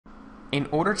In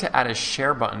order to add a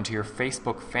share button to your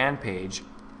Facebook fan page,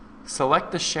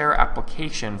 select the share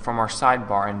application from our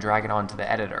sidebar and drag it onto the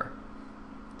editor.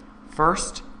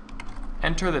 First,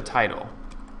 enter the title.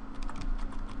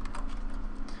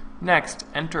 Next,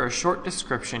 enter a short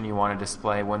description you want to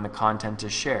display when the content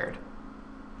is shared.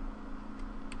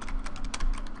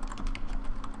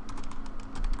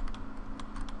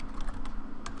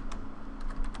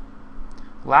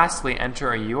 Lastly,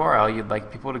 enter a URL you'd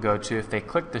like people to go to if they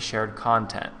click the shared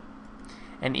content,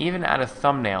 and even add a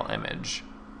thumbnail image.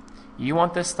 You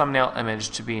want this thumbnail image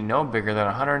to be no bigger than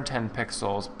 110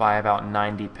 pixels by about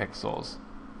 90 pixels.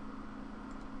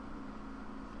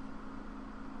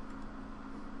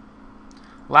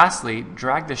 Lastly,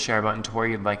 drag the share button to where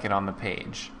you'd like it on the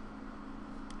page,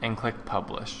 and click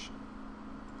Publish.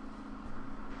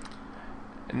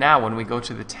 Now when we go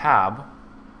to the tab,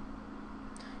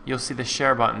 you'll see the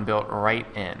share button built right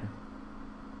in.